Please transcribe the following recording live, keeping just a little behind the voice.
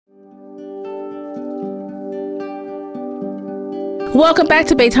Welcome back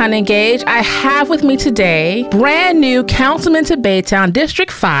to Baytown Engage. I have with me today brand new councilman to Baytown,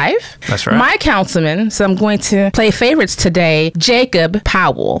 District 5. That's right. My councilman, so I'm going to play favorites today, Jacob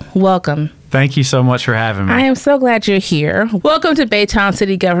Powell. Welcome. Thank you so much for having me. I am so glad you're here. Welcome to Baytown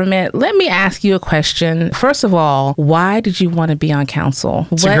City Government. Let me ask you a question. First of all, why did you want to be on council?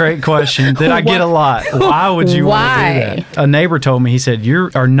 It's a great question that I get a lot. Why would you want to do that? A neighbor told me, he said, you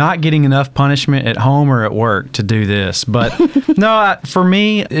are not getting enough punishment at home or at work to do this. But no, for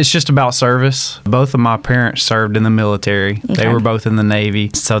me, it's just about service. Both of my parents served in the military. Okay. They were both in the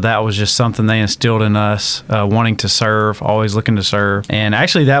Navy. So that was just something they instilled in us, wanting to serve, always looking to serve. And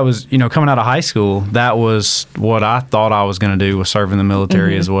actually that was, coming out of high school, that was what I thought I was going to do, was serve in the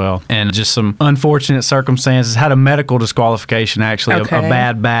military as well. And just some unfortunate circumstances. Had a medical disqualification, actually, a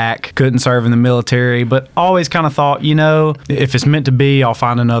bad back, couldn't serve in the military, but always kind of thought, if it's meant to be, I'll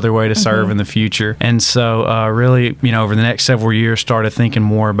find another way to serve in the future. And so really, over the next several years, started thinking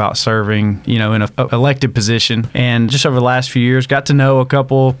more about serving, in an elected position. And just over the last few years, got to know a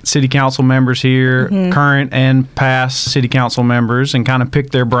couple city council members here, current and past city council members, and kind of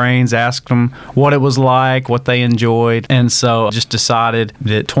picked their brains, asked them what it was like, what they enjoyed. And so just decided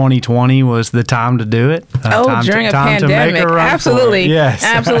that 2020 was the time to do it. During a pandemic. Absolutely. Yes.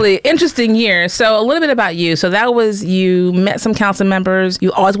 Absolutely. Interesting year. So a little bit about you. So that was, you met some council members.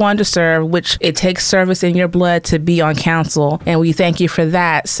 You always wanted to serve, which it takes service in your blood to be on council. And we thank you for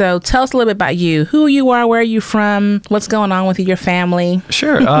that. So tell us a little bit about you, who you are, where are you from, what's going on with your family?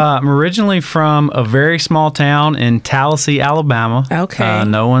 Sure. I'm originally from a very small town in Tallahassee, Alabama. Okay.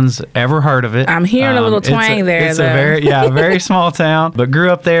 No one's ever heard of it. I'm hearing a little twang there. It's a very small town, but grew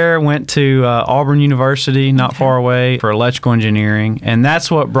up there, went to Auburn University, not far away, for electrical engineering. And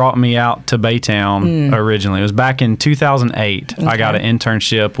that's what brought me out to Baytown originally. It was back in 2008. I got an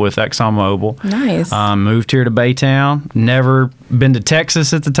internship with ExxonMobil. Nice. Moved here to Baytown. Never been to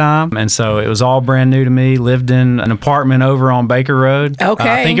Texas at the time. And so it was all brand new to me. Lived in an apartment over on Baker Road. Okay.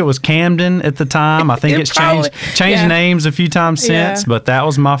 I think it was Camden at the time. I think it's changed names a few times since, but that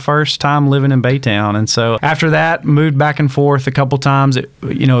was my first time living in Baytown. And so after that, moved back and forth a couple times. It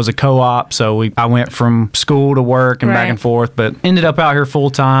was a co-op. So I went from school to work and back and forth, but ended up out here full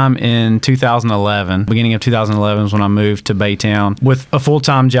time in 2011. Beginning of 2011 was when I moved to Baytown with a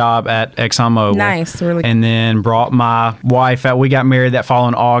full-time job at ExxonMobil. Nice. Really. And then brought my wife out. We got married that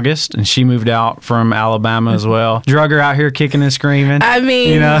following August, and she moved out from Alabama as well. Drug her out here kicking and screaming. I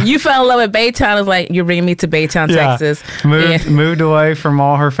mean, you fell in love with Baytown. It's like, you're bringing me to Baytown, Texas. Moved away from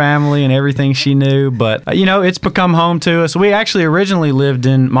all her family and everything she knew. But, it's become home to us. We actually originally lived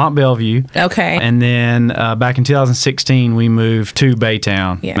in Mont Belvieu. Okay. And then back in 2016, we moved to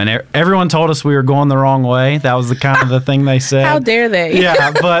Baytown. Yeah. And everyone told us we were going the wrong way. That was the kind of the thing they said. How dare they?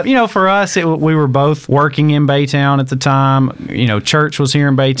 Yeah, but, for us, we were both working in Baytown at the time. Church was here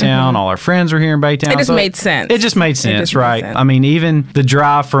in Baytown. All our friends were here in Baytown. It just made sense. It just made sense, right? I mean, even the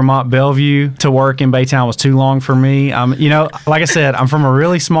drive from Mont Belvieu to work in Baytown was too long for me. Like I said, I'm from a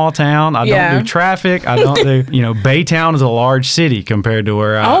really small town. I don't do traffic. I don't do, Baytown is a large city compared to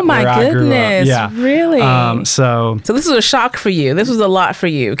where I grew up. Yeah. Really? So this was a shock for you. This was a lot for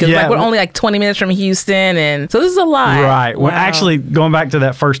you because we're only 20 minutes from Houston, and so this is a lot. Right. Wow. Well, actually, going back to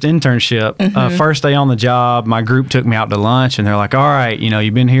that first internship, first day on the job, my group took me out to lunch, and they're like, all right,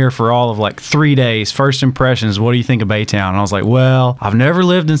 you've been here for all of 3 days. First impressions, what do you think of Baytown? And I was like, well, I've never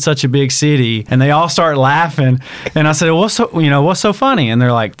lived in such a big city. And they all start laughing. And I said, what's so funny? And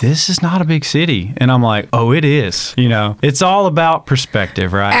they're like, this is not a big city. And I'm like, oh, it is. It's all about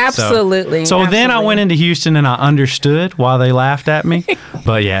perspective, right? Absolutely. So then I went into Houston and I understood why they laughed at me.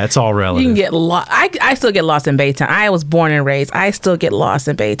 But yeah, it's all relative. You can get lost. I still get lost in Baytown. I was born and raised. I still get lost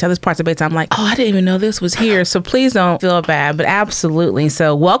in Baytown. There's parts of Baytown I'm like, oh, I didn't even know this was here. So please don't feel bad. But absolutely.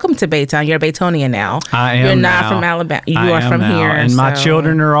 So welcome to Baytown. You're a Baytonian now. I am. You're not from Alabama. You are from now. here. And my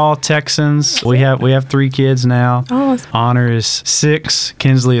children are all Texans. We have 3 kids now. Oh, Honor is 6,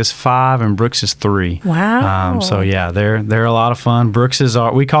 Kinsley is 5, and Brooks is 3. Wow. So yeah, they're a lot of fun. Brooks is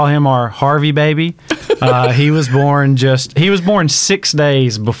we call him our Harvey baby. He was born 6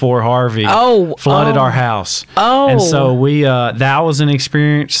 days before Harvey flooded our house. Oh. And so that was an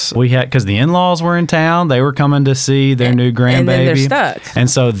experience we had because the in-laws were in town. They were coming to see their new grandbaby. And then they're stuck. And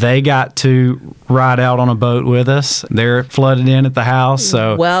so they got to ride out on a boat with us. They're flooded in at the house.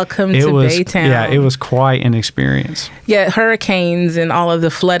 So welcome to Baytown. Yeah, it was quite an experience. Yeah, hurricanes and all of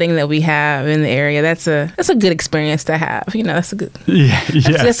the flooding that we have in the area. That's a good experience to have. That's a good. Yeah,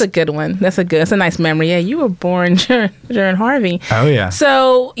 yes. That's a good one. That's a nice memory. Yeah, you were born during Harvey. Oh yeah.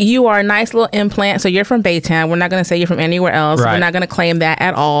 So you are a nice little implant. So you're from Baytown. We're not going to say you're from anywhere else. Right. We're not going to claim that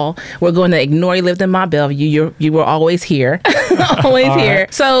at all. We're going to ignore you lived in Mont Bellevue. You were always here. Always here.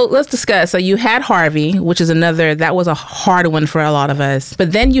 Right. So let's discuss. So you had Harvey, which is that was a hard one for a lot of us.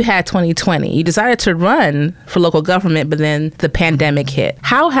 But then you had 2020. You decided to run for local government, but then the pandemic hit.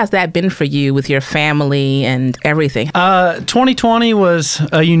 How has that been for you with your family and everything? 2020 was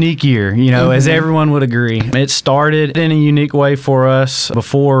a unique year, as everyone would agree. It started in a unique way for us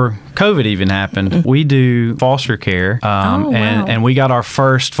before COVID even happened. We do foster care, and we got our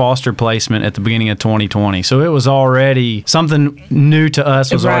first foster placement at the beginning of 2020. So it was already something new to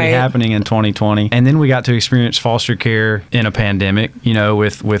us was already happening in 2020. And then we got to experience foster care in a pandemic,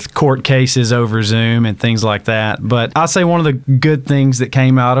 with court cases over Zoom and things like that. But I'll say one of the good things that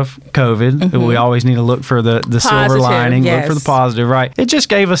came out of COVID, we always need to look for the silver lining, look for the positive, right? It just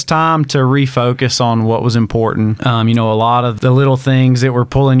gave us time to refocus on what was important. A lot of the little things that were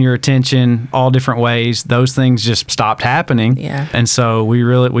pulling your attention all different ways, those things just stopped happening. Yeah. And so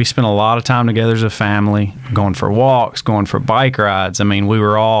we spent a lot of time together as a family, going for walks, going for bike rides. I mean, we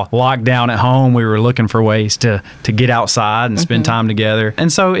were all locked down at home. We were looking for ways to get outside and spend time together.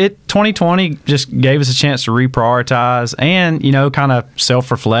 And so 2020 just gave us a chance to reprioritize and, kind of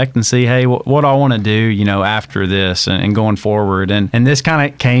self-reflect and see, hey, what do I want to do, after this and going forward. And this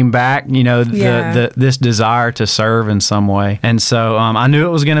kind of came back, this desire to serve in some way. And so I knew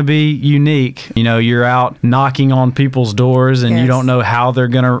it was going to be unique. You're out knocking on people's doors and you don't know how they're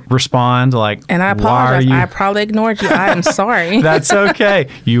going to respond. And I apologize. I probably ignored you. I am sorry. That's okay.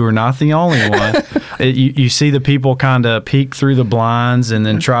 You were not the only one. You see the people kind of peek through the blinds and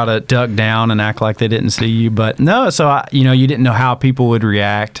then try to duck down and act like they didn't see you. But no, so you didn't know how people would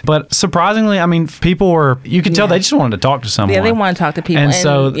react. But surprisingly, I mean, people you could tell they just wanted to talk to someone. Yeah, they want to talk to people. And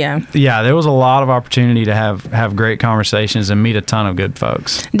so, there was a lot of opportunity to have great conversations and meet a ton of good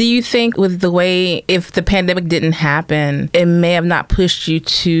folks. Do you think with the way, if the pandemic didn't happen, it may have not pushed you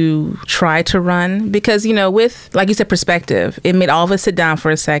to try to run? Because, with, like you said, perspective, it made all of us sit down for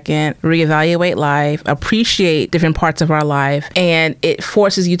a second, reevaluate life, appreciate different parts of our life, and it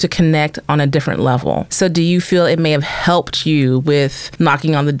forces you to connect on a different level. So do you feel it may have helped you with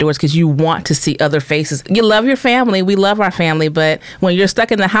knocking on the doors because you want to see other faces? You love your family. We love our family. But when you're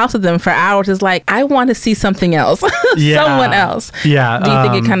stuck in the house with them for hours, it's like, I want to see something else, someone else. Yeah. Do you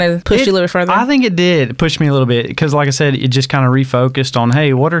think it kind of pushed you a little bit further? I think it did push me a little bit because, like I said, it just kind of refocused on,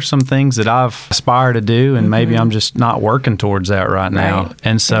 hey, what are some things that I've aspired to do? And maybe I'm just not working towards that right now. Right.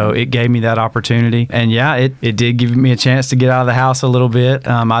 And so it gave me that opportunity. And it did give me a chance to get out of the house a little bit.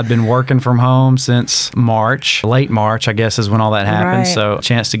 I'd been working from home since March, late March, I guess is when all that happened. Right. So a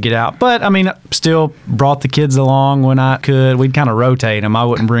chance to get out. But I mean, still brought the kids along when I could. We'd kind of rotate them. I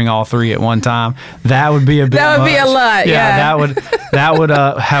wouldn't bring all three at one time. That would be a bit That would much. Be a lot. Yeah. That would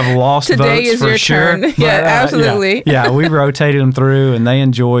have lost Today votes is for your sure. Turn. Yeah, absolutely. We rotated them through, and they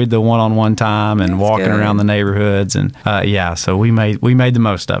enjoyed the one-on-one time and walking around the neighborhoods, and so we made the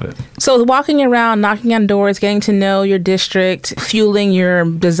most of it. So walking around, knocking on doors, getting to know your district, fueling your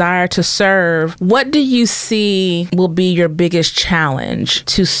desire to serve. What do you see will be your biggest challenge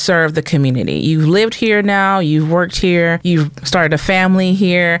to serve the community? You've lived here now. You've worked here. You've started a family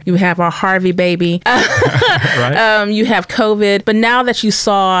here. You have our Harvey baby. Right. You have COVID. But now that you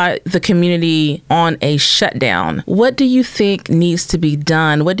saw the community on a shutdown, what do you think needs to be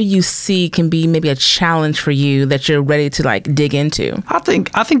done? What do you see can be maybe a challenge for you that you're ready to dig into? I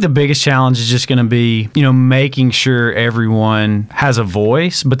think the biggest challenge is just going to be, making sure everyone has a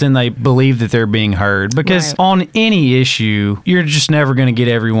voice, but then they believe that they're being heard. Because on any issue, you're just never going to get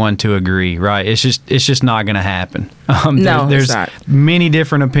everyone to agree, right? It's just not going to happen. There's many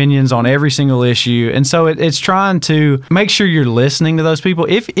different opinions on every single issue. And so it's trying to make sure you're listening to those people.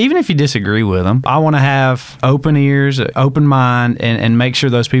 Even if you disagree with them, I want to have open ears, open mind, and make sure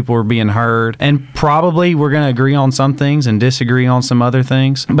those people are being heard. And probably we're going to agree on some things and disagree on some other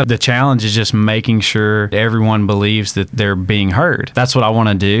things. But the challenge is just making sure everyone believes that they're being heard. That's what I want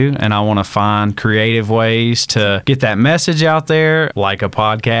to do. And I want to find creative ways to get that message out there, like a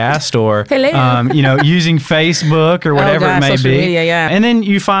podcast or, using Facebook or whatever it may be. Media, yeah. And then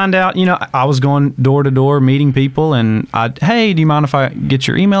you find out, I was going door to door meeting people and hey, do you mind if I get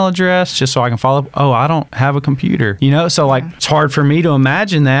your email address just so I can follow up? Oh, I don't have a computer. So like it's hard for me to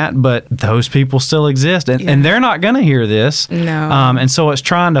imagine that, but those people still exist, and they're not going to hear this. No. And so it's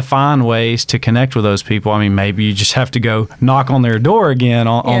trying to find ways to connect with those people. I mean, maybe you just have to go knock on their door again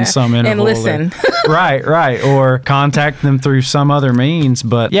on some interval. And listen. Right. Or contact them through some other means.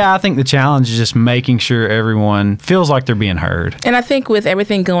 But yeah, I think the challenge is just making sure everyone feels like they're being heard. And I think with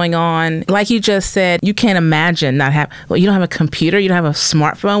everything going on, like you just said, you can't imagine not have, you don't have a computer, you don't have a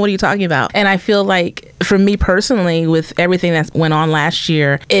smartphone. What are you talking about? And I feel like for me personally, with everything that went on last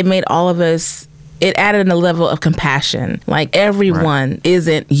year, it made all of us, it added a level of compassion. Like everyone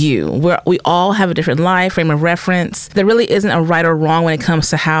isn't you. We all have a different life, frame of reference. There really isn't a right or wrong when it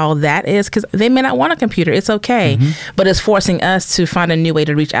comes to how that is, because they may not want a computer. It's okay. But it's forcing us to find a new way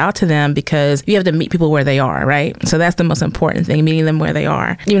to reach out to them, because you have to meet people where they are, right? So that's the most important thing, meeting them where they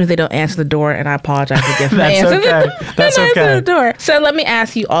are, even if they don't answer the door. And I apologize again for That's okay. That's okay. Answer the door. So let me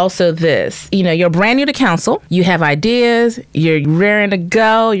ask you also this. You're brand new to council. You have ideas. You're raring to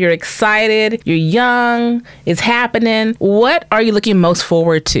go. You're excited. You're young, it's happening. What are you looking most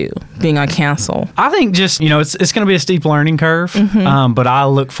forward to being on council? I think just, it's going to be a steep learning curve, but I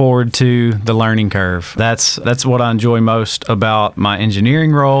look forward to the learning curve. That's what I enjoy most about my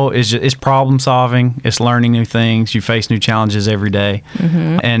engineering role is it's problem solving, it's learning new things, you face new challenges every day.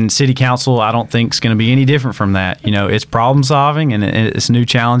 And city council, I don't think is going to be any different from that. It's problem solving and it's new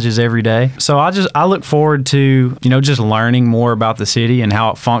challenges every day. So I look forward to, just learning more about the city and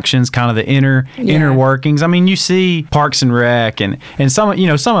how it functions, kind of the inner workings. I mean, you see Parks and Rec and some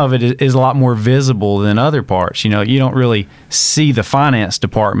of it is a lot more visible than other parts. You don't really see the finance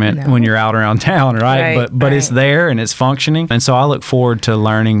department when you're out around town, right? But it's there and it's functioning. And so I look forward to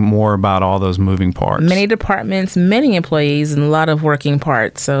learning more about all those moving parts. Many departments, many employees, and a lot of working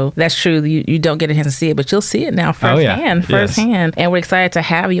parts. So that's true. You don't get a chance to see it, but you'll see it now firsthand. And we're excited to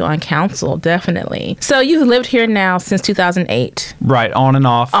have you on council, definitely. So you've lived here now since 2008. Right, on and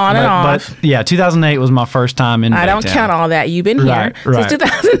off. But yeah, 2008 was my first time in Baytown. I don't count all that. You've been here since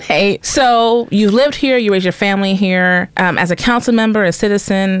 2008. So you've lived here, you raised your family here. As a council member, a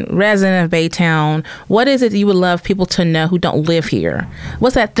citizen, resident of Baytown, what is it that you would love people to know who don't live here?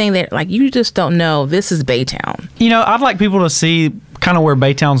 What's that thing that you just don't know? This is Baytown. I'd like people to see kind of where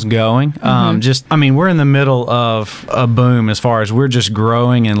Baytown's going. We're in the middle of a boom as far as we're just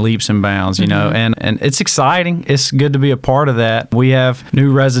growing in leaps and bounds, and it's exciting. It's good to be a part of that. We have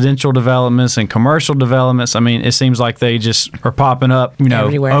new residential developments and commercial developments. I mean, it seems like they just are popping up,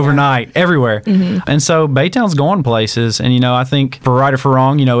 everywhere, overnight, everywhere. And so Baytown's going places. And, I think for right or for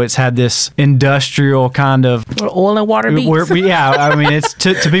wrong, it's had this industrial kind of... We're oil and water beats. It's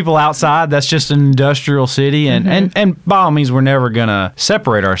to people outside, that's just an industrial city. And by all means, we're never going to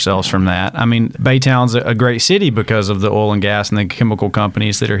separate ourselves from that. I mean, Baytown's a great city because of the oil and gas and the chemical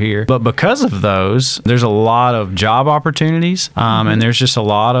companies that are here. But because of those, there's a lot of job opportunities, and there's just a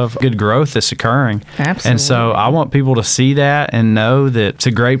lot of good growth that's occurring. Absolutely. And so I want people to see that and know that it's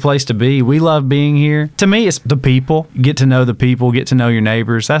a great place to be. We love being here. To me, it's the people. Get to know the people, get to know your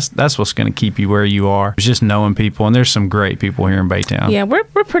neighbors. That's what's going to keep you where you are. It's just knowing people, and there's some great people here in Baytown. Yeah, we're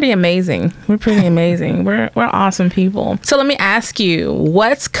pretty amazing. We're pretty amazing. We're awesome people. So let me ask you,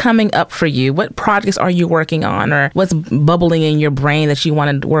 what's coming up for you? What projects are you working on, or what's bubbling in your brain that you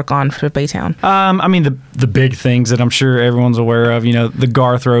want to work on for Baytown? The big things that I'm sure everyone's aware of, the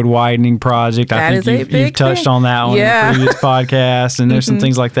Garth Road widening project. I think you've touched on that one in the previous podcast, and there's some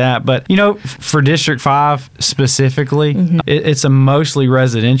things like that. But, for District 5 specifically, it's a mostly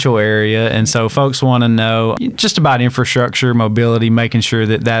residential area, and so folks want to know just about infrastructure, mobility, making sure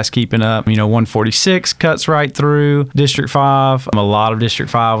that that's keeping up. 146 cuts right through District 5. A lot of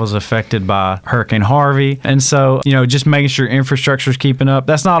District 5 was affected by Hurricane Harvey, and so, just making sure infrastructure is keeping up.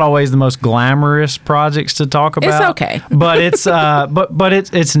 That's not always the most glamorous projects to talk about. It's okay. But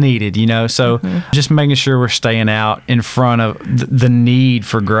it's it's needed, so just making sure we're staying out in front of the need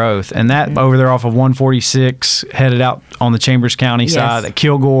for growth. And that over there off of 146 headed out on the Chambers County side, at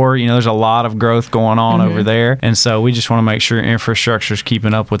Kilgore, there's a lot of growth going on over there. And so we just want to make sure infrastructure is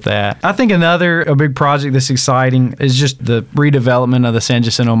keeping up with that. I think a big project that's exciting is just the redevelopment of the San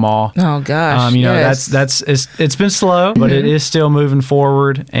Jacinto Mall. Oh gosh. It's been slow, but it is still moving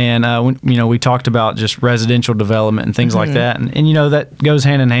forward. And we talked about just residential development and things like that. And that goes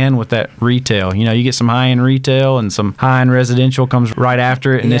hand in hand with that retail. You get some high-end retail and some high-end residential comes right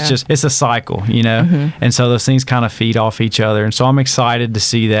after it, and it's a cycle, And so those things kind of feed off each other. And so I'm excited to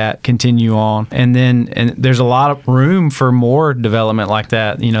see that continue on. And there's a lot of room for more development like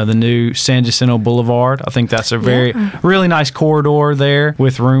that. The new San Jacinto Boulevard. I think that's a really nice corridor corridor there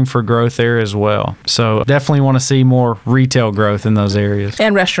with room for growth there as well. So definitely want to see more retail growth in those areas.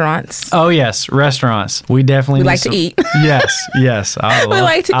 And restaurants. Oh, yes. Restaurants. We definitely like to eat. Yes. We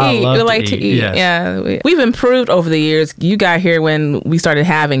like to eat. Yes. Yeah. We've improved over the years. You got here when we started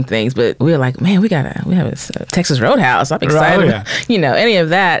having things, but we were like, man, we have a Texas Roadhouse. I'm excited. Any of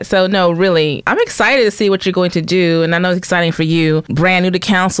that. So no, really, I'm excited to see what you're going to do. And I know it's exciting for you. Brand new to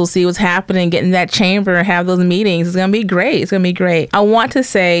council, see what's happening, get in that chamber, have those meetings. It's going to be great. It's going to be great. I want to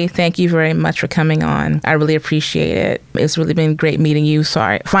say thank you very much for coming on. I really appreciate it. It's really been great meeting you.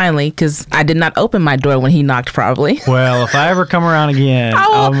 Sorry, finally, because I did not open my door when he knocked, probably. Well, if I ever come around again,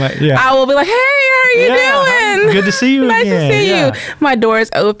 I will be like, hey, how are you doing? Good to see you nice again. To see you. My door is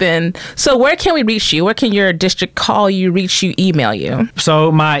open. So where can we reach you? Where can your district call you, reach you, email you?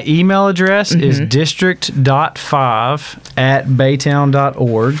 So my email address is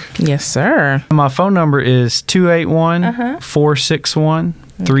district.5@baytown.org. Yes, sir. My phone number is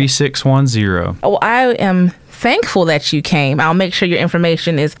 281-461-3610. Oh, I am thankful that you came. I'll make sure your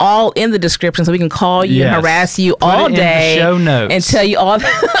information is all in the description so we can call you and harass you all day. In the show notes. And tell you all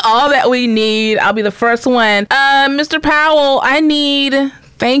that we need. I'll be the first one. Mr. Powell,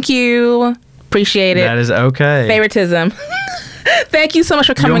 thank you. Appreciate it. That is okay. Favoritism. Thank you so much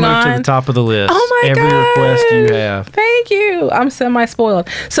for coming on. You'll move to the top of the list. Oh my God. Every request you have. Thank you. I'm semi-spoiled.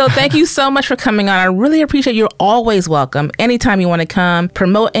 So thank you so much for coming on. I really appreciate it. You're always welcome. Anytime you want to come,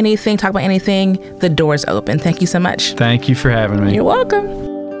 promote anything, talk about anything, the door's open. Thank you so much. Thank you for having me. You're welcome.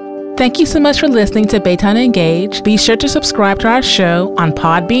 Thank you so much for listening to Baytown Engage. Be sure to subscribe to our show on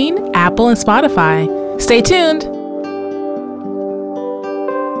Podbean, Apple, and Spotify. Stay tuned.